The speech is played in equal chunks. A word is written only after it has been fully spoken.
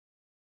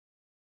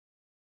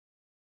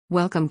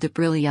Welcome to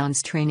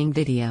Brillians training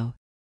video.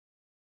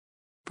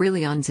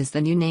 Brillians is the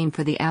new name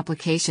for the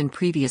application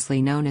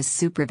previously known as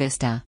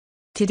SupraVISTA.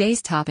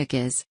 Today's topic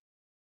is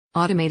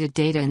automated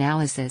data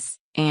analysis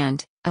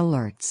and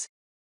alerts.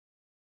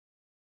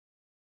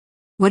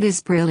 What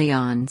is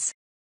Brillians?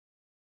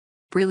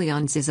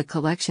 Brillians is a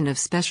collection of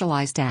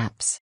specialized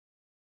apps.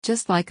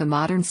 Just like a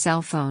modern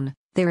cell phone,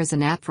 there is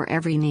an app for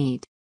every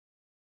need.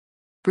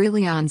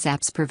 Brillians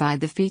apps provide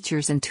the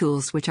features and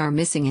tools which are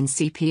missing in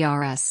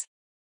CPRS.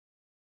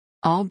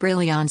 All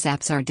Brillians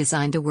apps are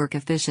designed to work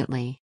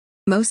efficiently.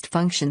 Most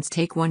functions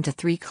take 1 to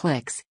 3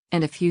 clicks,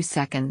 and a few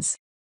seconds.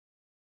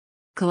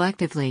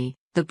 Collectively,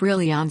 the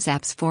Brillians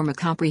apps form a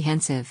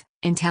comprehensive,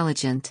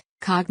 intelligent,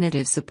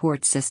 cognitive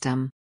support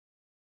system.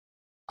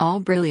 All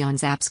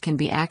Brillians apps can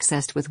be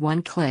accessed with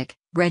one click,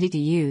 ready to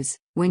use,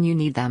 when you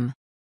need them.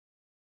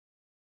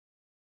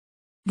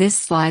 This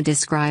slide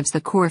describes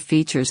the core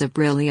features of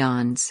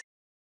Brillians.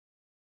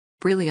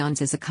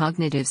 Brillians is a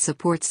cognitive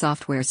support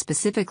software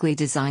specifically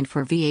designed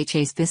for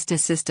VHA's VistA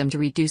system to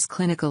reduce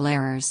clinical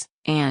errors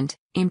and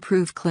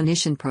improve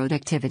clinician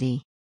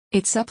productivity.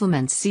 It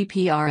supplements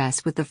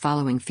CPRS with the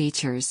following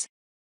features.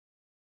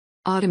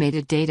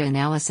 Automated data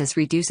analysis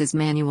reduces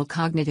manual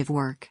cognitive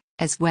work,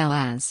 as well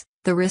as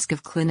the risk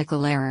of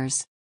clinical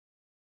errors.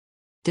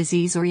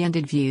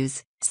 Disease-oriented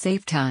views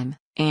save time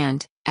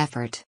and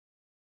effort.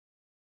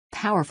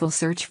 Powerful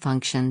search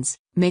functions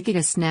make it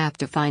a snap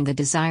to find the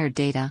desired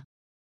data.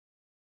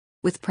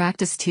 With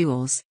practice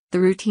tools,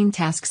 the routine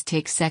tasks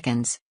take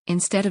seconds,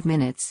 instead of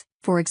minutes,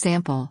 for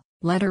example,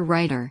 letter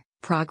writer,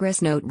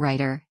 progress note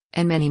writer,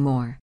 and many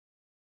more.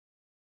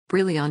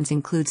 Brillians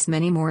includes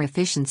many more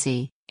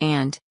efficiency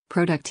and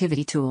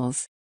productivity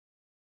tools.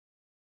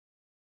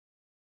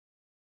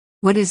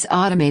 What is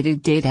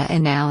automated data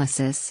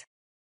analysis?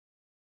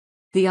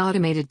 The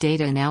automated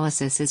data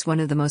analysis is one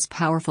of the most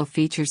powerful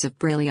features of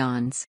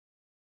Brillians.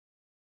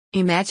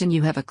 Imagine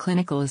you have a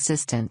clinical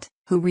assistant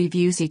who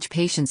reviews each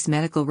patient's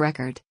medical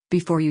record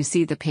before you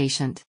see the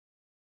patient.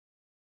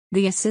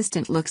 The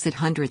assistant looks at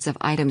hundreds of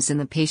items in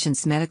the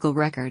patient's medical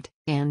record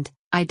and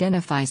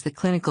identifies the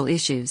clinical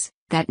issues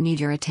that need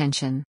your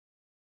attention.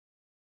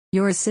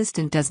 Your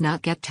assistant does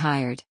not get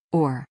tired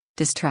or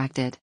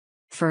distracted.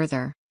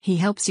 Further, he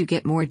helps you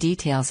get more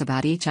details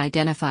about each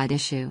identified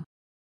issue.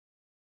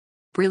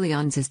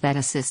 Brillians is that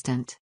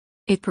assistant.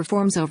 It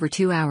performs over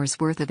 2 hours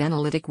worth of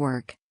analytic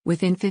work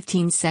within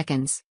 15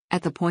 seconds,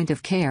 at the point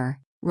of care,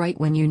 right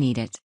when you need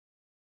it.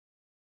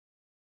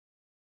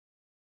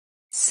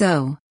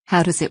 So,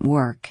 how does it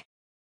work?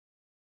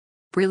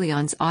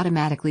 Brillians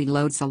automatically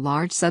loads a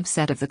large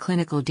subset of the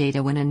clinical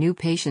data when a new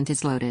patient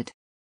is loaded.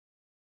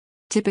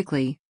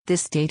 Typically,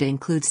 this data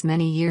includes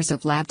many years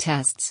of lab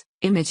tests,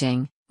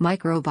 imaging,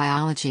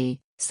 microbiology,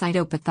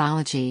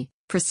 cytopathology,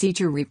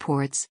 procedure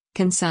reports,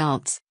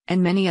 consults,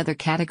 and many other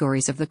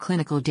categories of the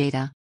clinical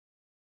data.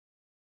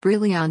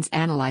 Brillians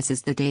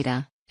analyzes the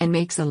data and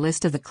makes a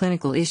list of the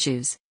clinical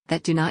issues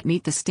that do not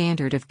meet the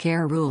standard of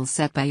care rules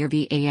set by your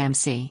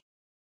VAMC.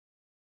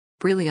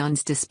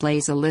 Brillians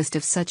displays a list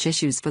of such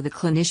issues for the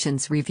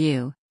clinician's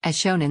review, as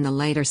shown in the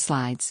later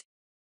slides.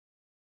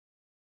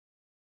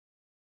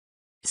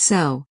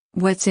 So,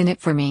 what's in it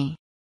for me?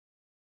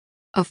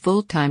 A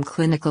full-time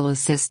clinical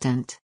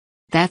assistant.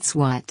 That's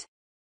what.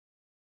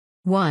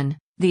 1.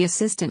 The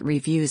assistant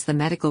reviews the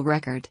medical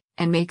record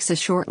and makes a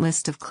short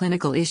list of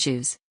clinical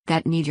issues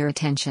that need your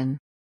attention.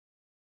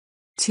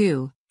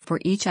 2. For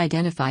each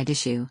identified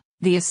issue,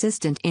 the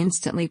assistant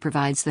instantly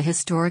provides the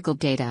historical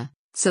data,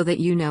 so that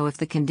you know if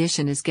the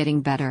condition is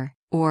getting better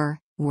or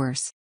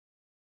worse.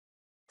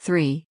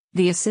 3.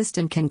 The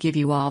assistant can give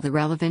you all the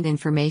relevant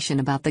information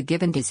about the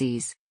given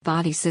disease,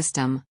 body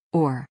system,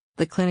 or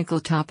the clinical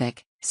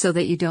topic, so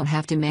that you don't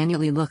have to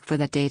manually look for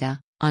that data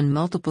on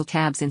multiple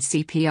tabs in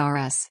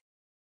CPRS.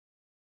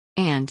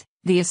 And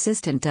the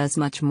assistant does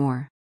much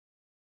more.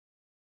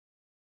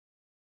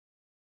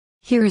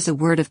 Here is a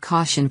word of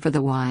caution for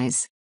the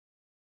wise.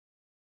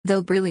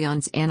 Though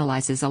Brillians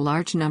analyzes a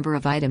large number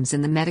of items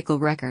in the medical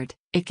record,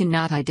 it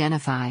cannot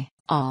identify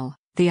all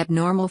the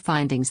abnormal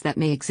findings that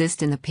may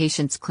exist in the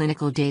patient's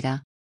clinical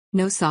data.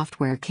 No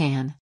software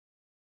can.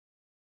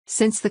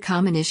 Since the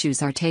common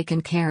issues are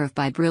taken care of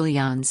by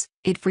Brillians,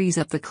 it frees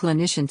up the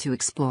clinician to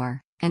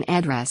explore and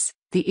address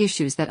the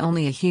issues that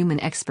only a human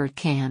expert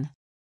can.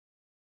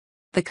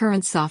 The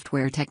current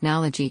software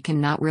technology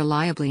cannot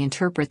reliably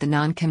interpret the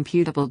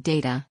non-computable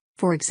data,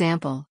 for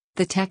example,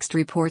 the text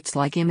reports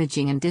like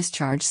imaging and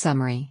discharge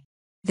summary.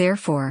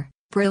 Therefore,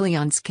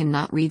 Brillians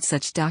cannot read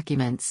such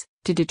documents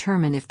to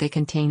determine if they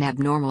contain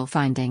abnormal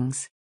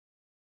findings.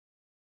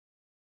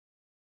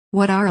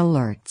 What are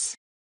alerts?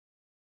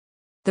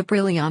 The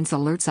Brillians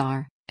alerts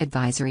are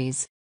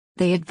advisories.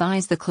 They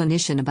advise the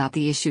clinician about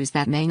the issues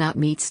that may not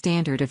meet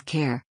standard of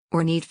care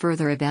or need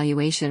further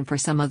evaluation for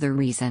some other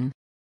reason.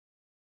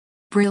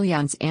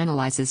 Brillians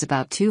analyzes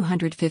about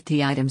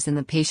 250 items in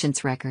the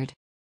patient's record.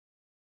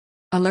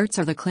 Alerts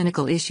are the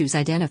clinical issues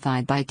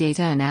identified by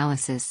data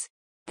analysis.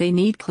 They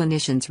need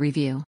clinicians'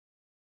 review.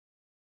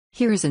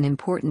 Here is an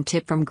important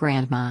tip from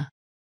Grandma.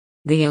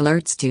 The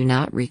alerts do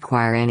not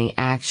require any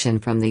action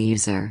from the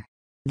user.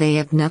 They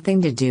have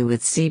nothing to do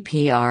with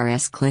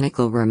CPRS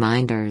clinical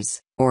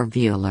reminders, or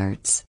view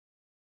alerts.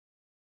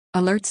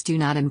 Alerts do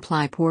not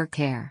imply poor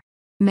care.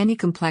 Many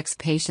complex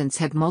patients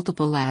have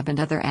multiple lab and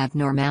other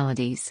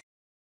abnormalities.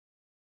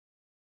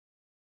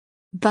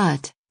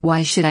 But,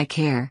 why should I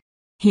care?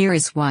 Here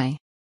is why.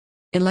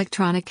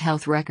 Electronic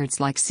health records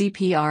like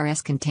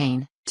CPRS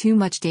contain too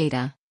much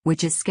data,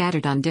 which is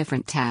scattered on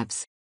different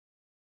tabs.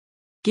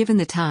 Given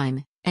the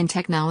time and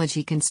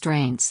technology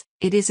constraints,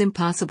 it is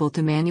impossible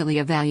to manually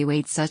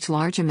evaluate such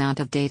large amount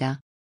of data.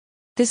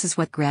 This is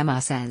what Grandma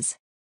says.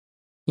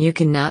 You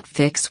cannot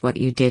fix what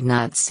you did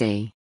not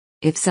see.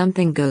 If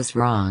something goes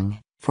wrong,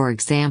 for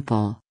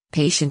example,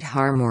 patient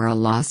harm or a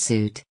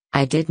lawsuit,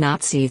 I did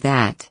not see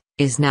that,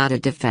 is not a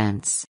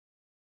defense.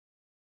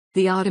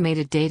 The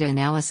automated data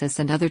analysis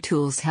and other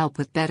tools help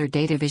with better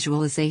data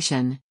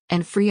visualization,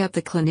 and free up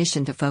the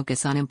clinician to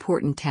focus on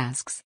important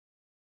tasks.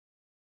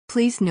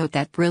 Please note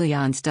that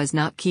Brillians does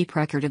not keep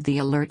record of the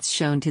alerts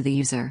shown to the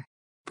user.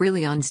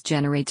 Brillians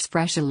generates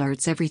fresh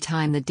alerts every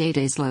time the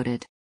data is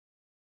loaded.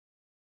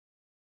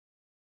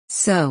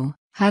 So,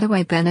 how do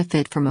I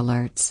benefit from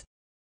alerts?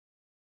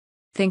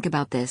 Think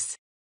about this.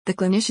 The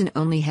clinician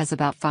only has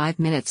about 5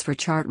 minutes for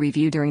chart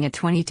review during a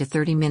 20 to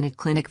 30 minute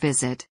clinic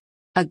visit.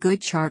 A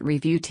good chart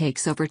review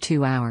takes over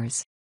 2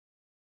 hours.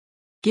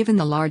 Given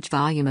the large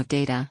volume of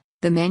data,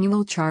 the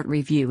manual chart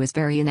review is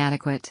very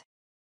inadequate.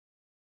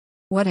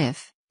 What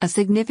if a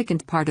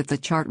significant part of the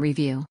chart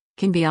review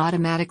can be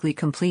automatically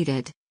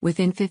completed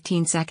within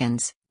 15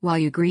 seconds while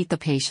you greet the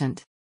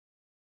patient?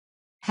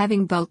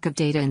 Having bulk of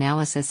data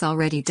analysis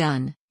already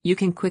done, you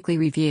can quickly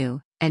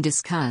review and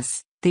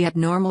discuss the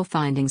abnormal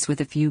findings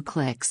with a few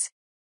clicks.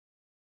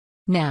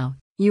 Now,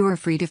 you are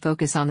free to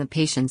focus on the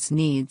patient's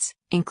needs,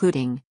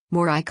 including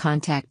more eye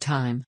contact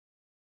time.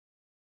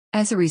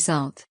 As a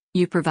result,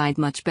 you provide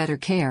much better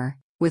care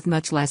with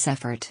much less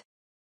effort.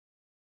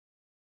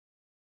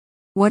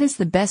 What is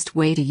the best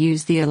way to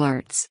use the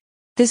alerts?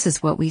 This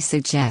is what we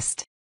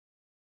suggest.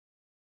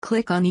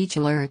 Click on each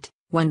alert,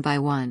 one by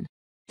one.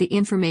 The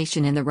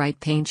information in the right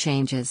pane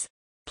changes.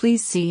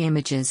 Please see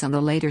images on the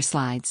later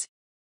slides.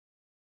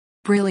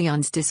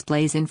 Brillians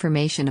displays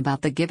information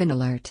about the given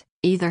alert,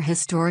 either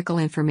historical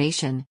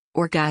information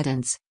or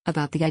guidance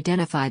about the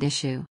identified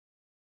issue.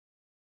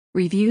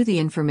 Review the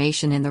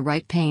information in the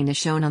right pane as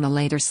shown on the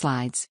later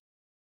slides.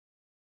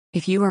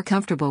 If you are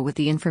comfortable with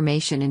the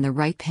information in the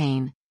right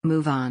pane,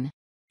 move on.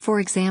 For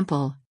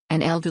example,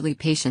 an elderly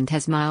patient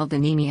has mild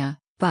anemia,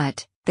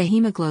 but the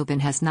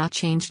hemoglobin has not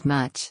changed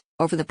much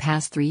over the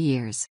past 3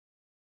 years.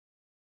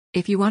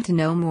 If you want to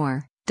know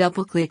more,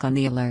 double-click on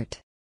the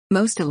alert.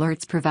 Most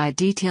alerts provide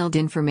detailed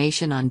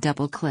information on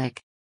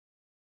double-click.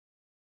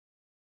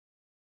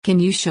 Can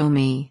you show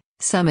me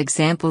some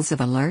examples of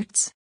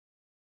alerts?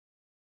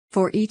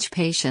 For each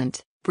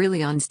patient,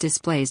 Brillians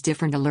displays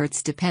different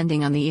alerts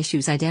depending on the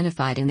issues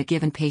identified in the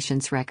given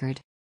patient's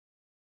record.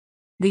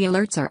 The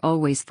alerts are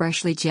always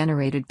freshly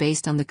generated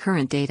based on the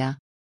current data.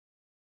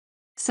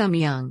 Some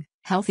young,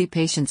 healthy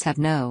patients have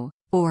no,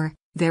 or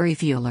very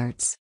few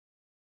alerts.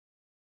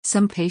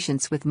 Some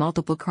patients with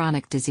multiple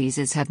chronic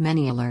diseases have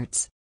many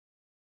alerts.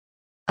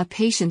 A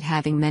patient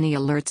having many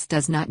alerts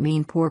does not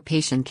mean poor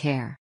patient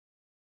care.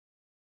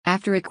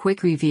 After a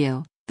quick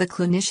review, the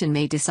clinician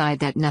may decide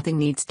that nothing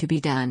needs to be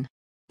done.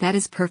 That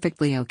is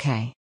perfectly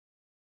okay.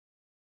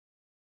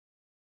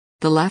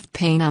 The left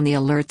pane on the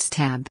Alerts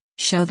tab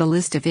shows the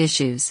list of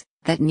issues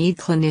that need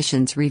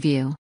clinicians'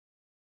 review.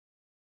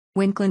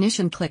 When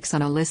clinician clicks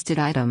on a listed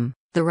item,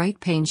 the right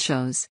pane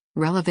shows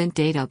relevant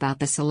data about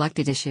the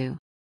selected issue.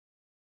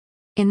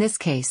 In this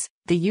case,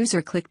 the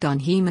user clicked on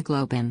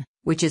hemoglobin,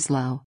 which is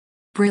low.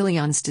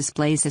 Brillians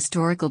displays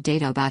historical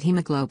data about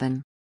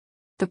hemoglobin.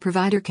 The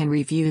provider can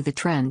review the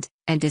trend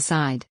and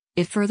decide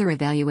if further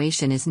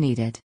evaluation is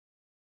needed.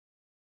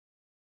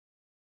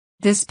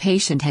 This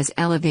patient has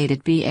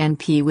elevated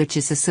BNP, which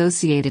is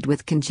associated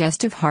with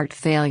congestive heart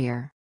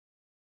failure.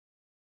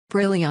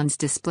 Brillians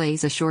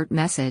displays a short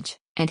message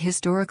and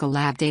historical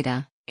lab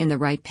data in the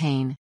right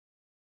pane.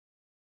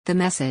 The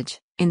message,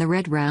 in the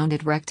red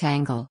rounded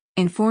rectangle,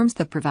 informs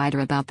the provider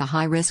about the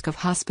high risk of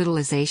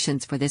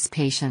hospitalizations for this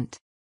patient.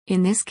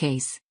 In this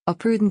case, a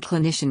prudent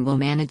clinician will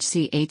manage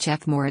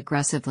CHF more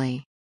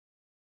aggressively.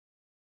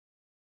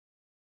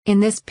 In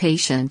this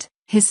patient,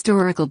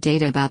 historical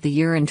data about the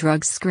urine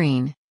drug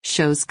screen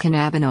shows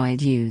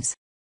cannabinoid use.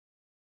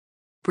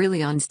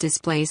 Brillians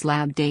displays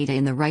lab data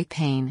in the right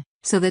pane,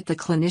 so that the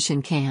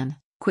clinician can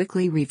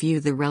quickly review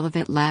the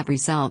relevant lab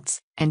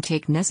results and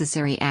take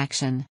necessary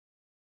action.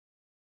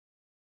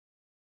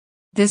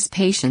 This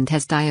patient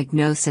has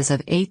diagnosis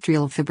of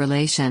atrial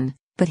fibrillation,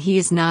 but he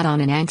is not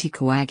on an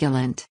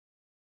anticoagulant.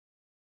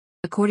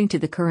 According to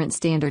the current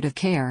standard of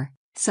care,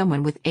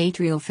 someone with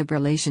atrial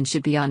fibrillation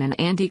should be on an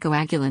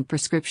anticoagulant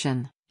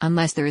prescription,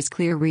 unless there is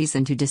clear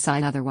reason to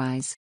decide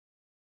otherwise.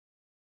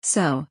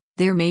 So,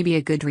 there may be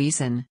a good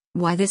reason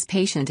why this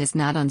patient is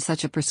not on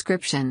such a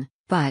prescription,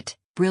 but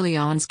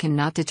Brillians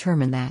cannot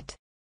determine that.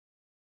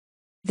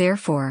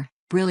 Therefore,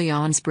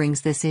 Brillians brings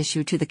this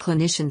issue to the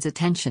clinician's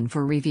attention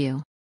for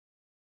review.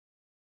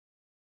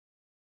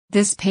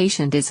 This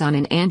patient is on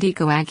an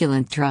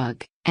anticoagulant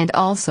drug, and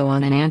also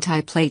on an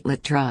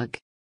antiplatelet drug.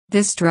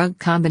 This drug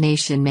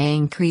combination may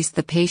increase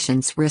the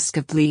patient's risk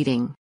of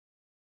bleeding.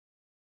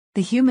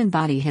 The human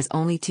body has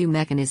only two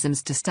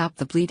mechanisms to stop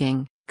the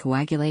bleeding: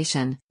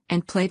 coagulation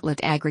and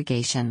platelet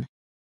aggregation.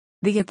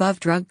 The above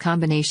drug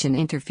combination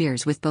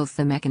interferes with both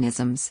the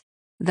mechanisms.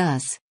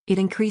 Thus, it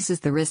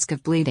increases the risk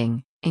of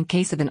bleeding, in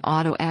case of an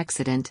auto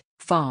accident,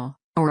 fall,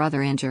 or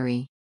other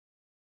injury.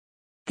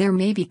 There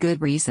may be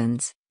good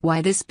reasons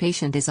why this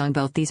patient is on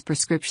both these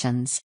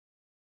prescriptions.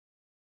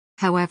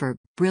 However,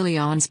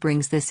 Brillians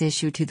brings this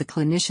issue to the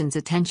clinician's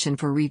attention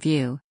for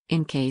review,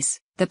 in case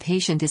the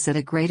patient is at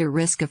a greater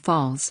risk of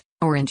falls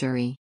or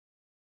injury.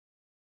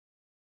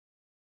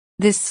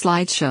 This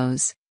slide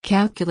shows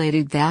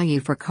calculated value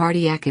for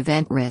cardiac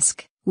event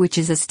risk, which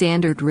is a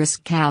standard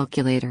risk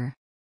calculator.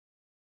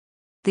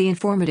 The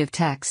informative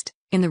text,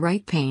 in the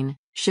right pane,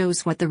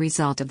 shows what the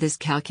result of this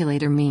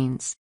calculator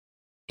means.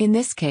 In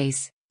this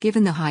case,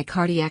 given the high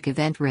cardiac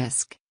event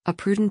risk, a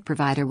prudent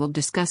provider will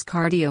discuss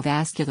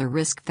cardiovascular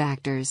risk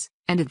factors,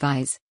 and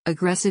advise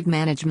aggressive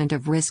management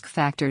of risk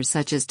factors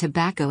such as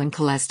tobacco and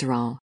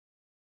cholesterol.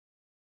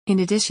 In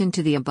addition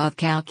to the above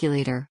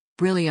calculator,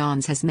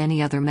 Brillians has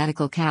many other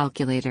medical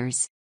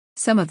calculators.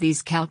 Some of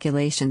these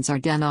calculations are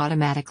done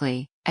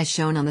automatically, as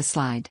shown on the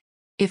slide.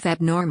 If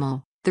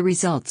abnormal, the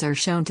results are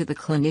shown to the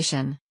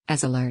clinician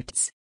as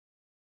alerts.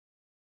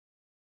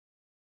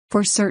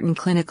 For certain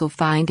clinical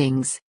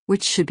findings,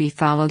 which should be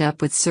followed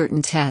up with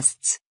certain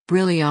tests,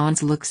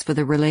 Brillians looks for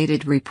the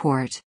related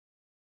report.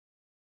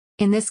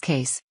 In this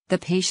case, the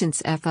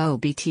patient's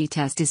FOBT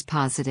test is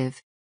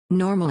positive.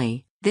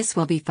 Normally, this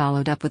will be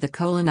followed up with a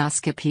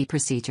colonoscopy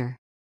procedure.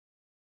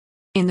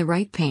 In the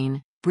right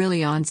pane,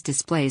 Brillians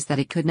displays that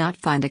it could not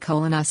find a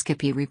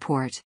colonoscopy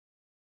report.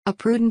 A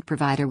prudent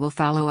provider will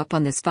follow up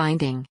on this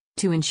finding,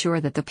 to ensure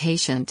that the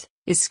patient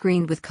is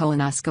screened with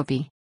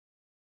colonoscopy.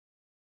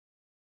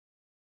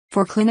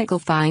 For clinical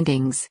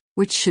findings,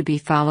 which should be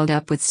followed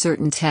up with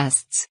certain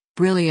tests,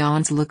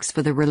 Brillians looks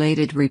for the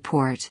related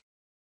report.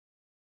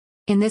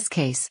 In this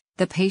case,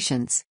 the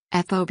patient's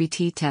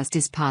FOBT test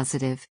is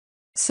positive.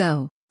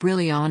 So,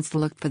 Brillians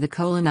looked for the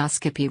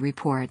colonoscopy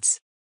reports.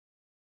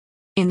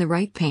 In the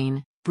right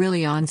pane,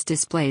 Brillians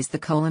displays the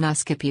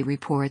colonoscopy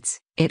reports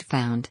it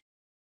found.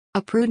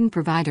 A prudent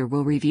provider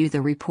will review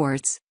the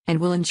reports, and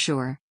will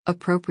ensure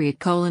appropriate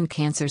colon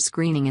cancer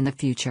screening in the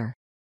future.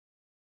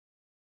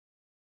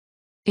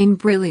 In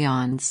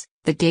Brillians,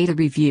 the data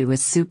review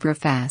is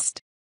SupraVISTA.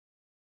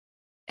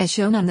 As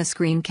shown on the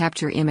screen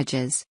capture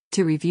images,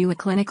 to review a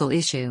clinical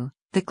issue,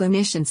 the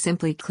clinician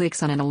simply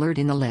clicks on an alert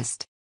in the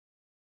list.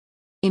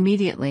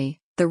 Immediately,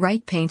 the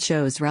right pane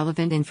shows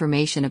relevant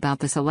information about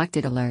the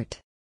selected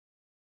alert.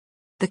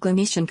 The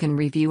clinician can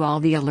review all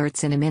the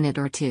alerts in a minute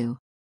or two.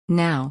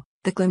 Now,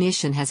 the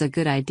clinician has a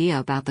good idea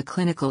about the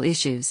clinical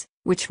issues,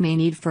 which may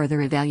need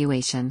further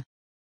evaluation.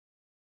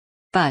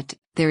 But,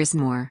 there is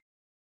more.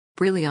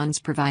 Brillians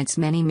provides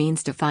many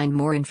means to find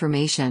more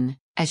information,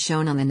 as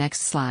shown on the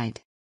next slide.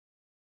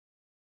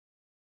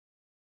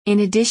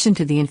 In addition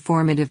to the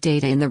informative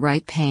data in the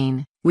right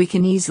pane, we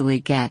can easily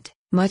get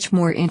much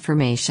more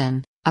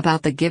information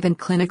about the given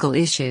clinical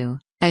issue,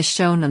 as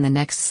shown on the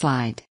next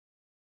slide.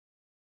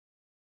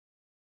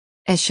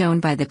 As shown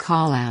by the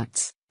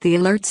callouts, the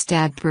Alerts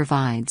tab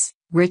provides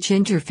rich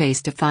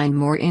interface to find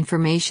more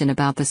information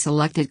about the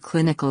selected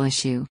clinical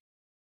issue.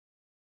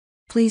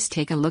 Please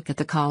take a look at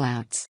the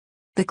callouts.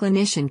 The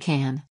clinician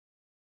can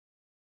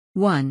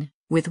 1.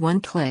 With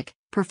one click,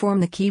 perform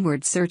the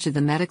keyword search of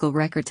the medical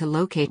record to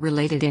locate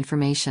related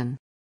information.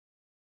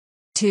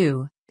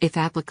 2. If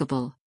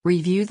applicable,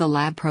 review the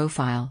lab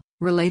profile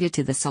related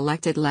to the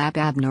selected lab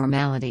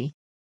abnormality.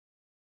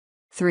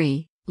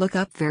 3. Look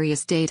up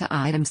various data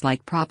items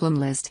like problem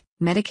list,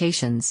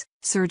 medications,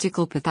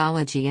 surgical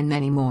pathology and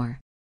many more.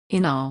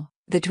 In all,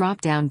 the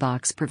drop-down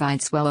box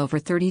provides well over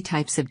 30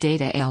 types of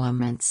data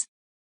elements.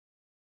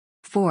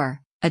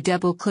 4. A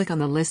double click on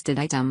the listed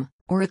item,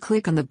 or a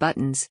click on the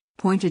buttons,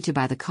 pointed to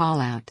by the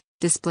callout,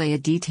 display a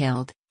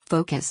detailed,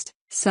 focused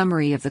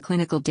summary of the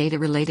clinical data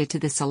related to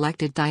the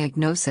selected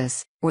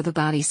diagnosis, or the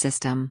body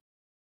system.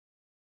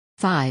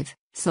 5.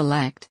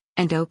 Select,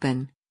 and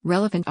open,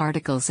 relevant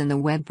articles in the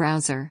web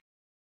browser.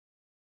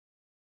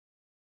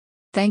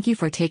 Thank you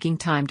for taking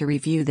time to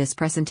review this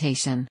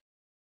presentation.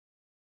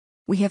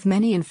 We have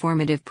many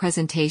informative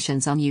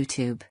presentations on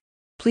YouTube.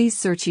 Please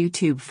search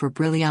YouTube for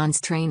Brillians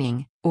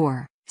Training,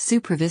 or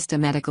SupraVISTA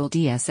Medical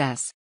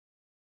DSS.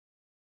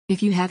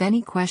 If you have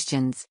any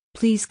questions,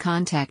 please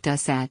contact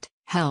us at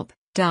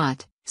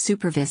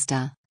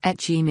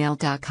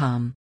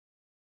help.supravista@gmail.com.